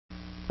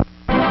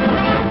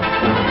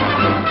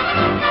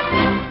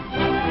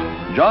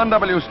John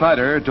W.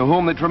 Snyder, to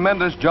whom the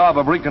tremendous job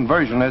of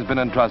reconversion has been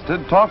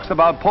entrusted, talks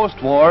about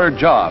post-war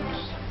jobs.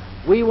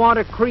 We want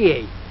to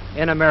create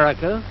in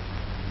America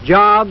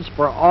jobs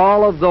for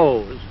all of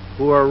those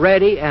who are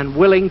ready and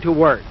willing to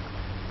work.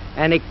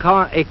 An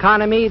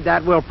economy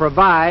that will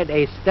provide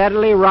a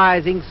steadily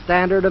rising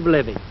standard of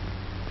living.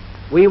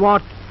 We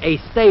want a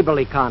stable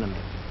economy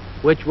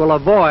which will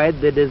avoid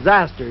the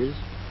disasters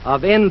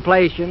of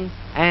inflation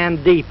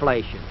and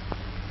deflation.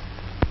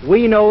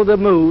 We know the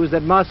moves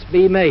that must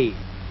be made,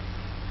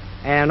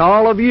 and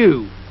all of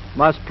you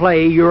must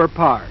play your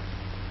part.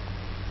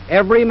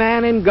 Every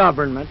man in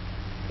government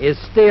is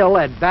still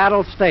at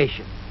battle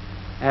station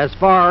as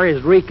far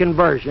as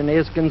reconversion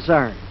is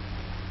concerned.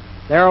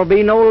 There will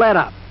be no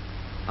let-up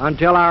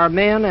until our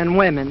men and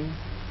women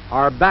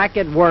are back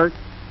at work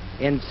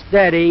in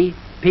steady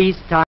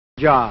peacetime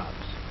jobs.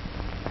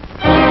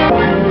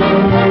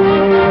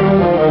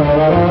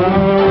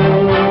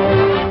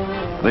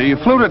 The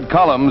fluted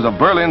columns of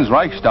Berlin's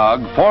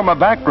Reichstag form a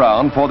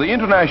background for the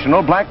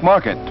international black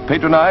market,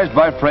 patronized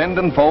by friend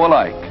and foe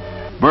alike.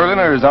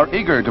 Berliners are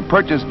eager to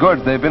purchase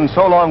goods they've been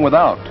so long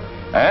without,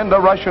 and a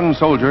Russian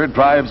soldier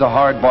drives a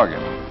hard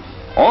bargain.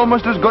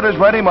 Almost as good as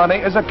ready money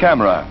is a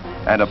camera,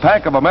 and a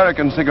pack of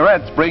American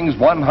cigarettes brings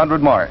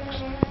 100 marks.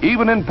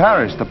 Even in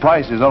Paris, the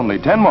price is only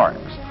 10 marks.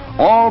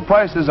 All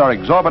prices are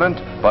exorbitant,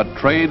 but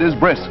trade is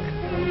brisk.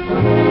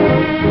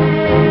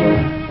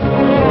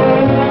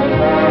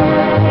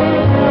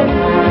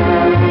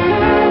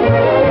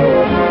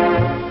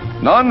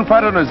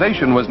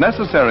 Non-fraternization was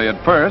necessary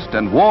at first,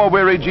 and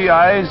war-weary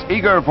GIs,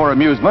 eager for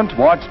amusement,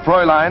 watched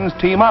Fräuleins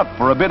team up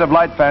for a bit of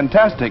light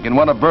fantastic in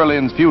one of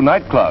Berlin's few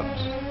nightclubs.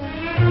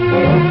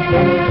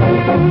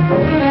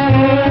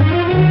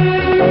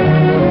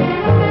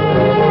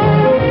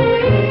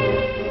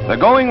 The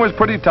going was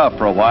pretty tough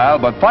for a while,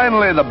 but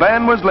finally the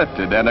ban was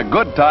lifted and a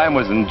good time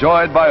was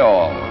enjoyed by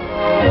all.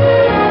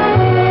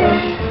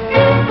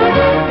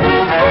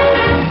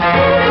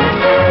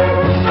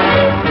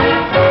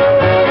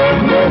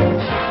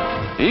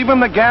 Even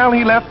the gal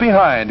he left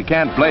behind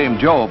can't blame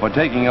Joe for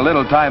taking a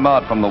little time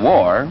out from the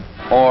war.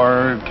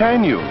 Or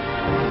can you?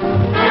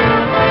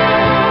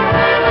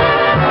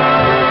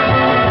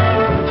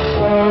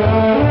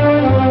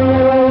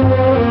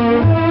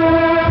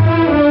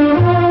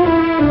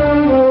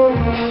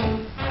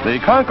 The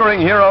conquering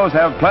heroes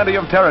have plenty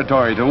of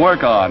territory to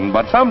work on,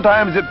 but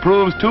sometimes it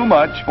proves too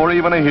much for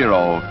even a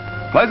hero.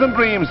 Pleasant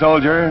dreams,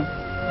 soldier.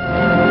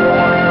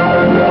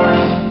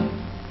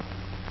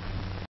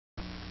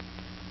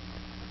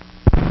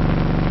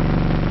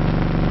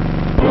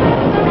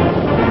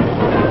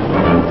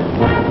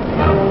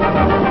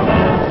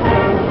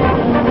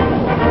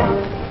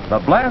 The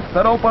blast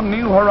that opened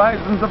new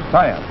horizons of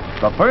science.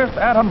 The first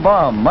atom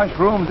bomb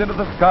mushrooms into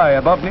the sky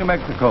above New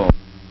Mexico.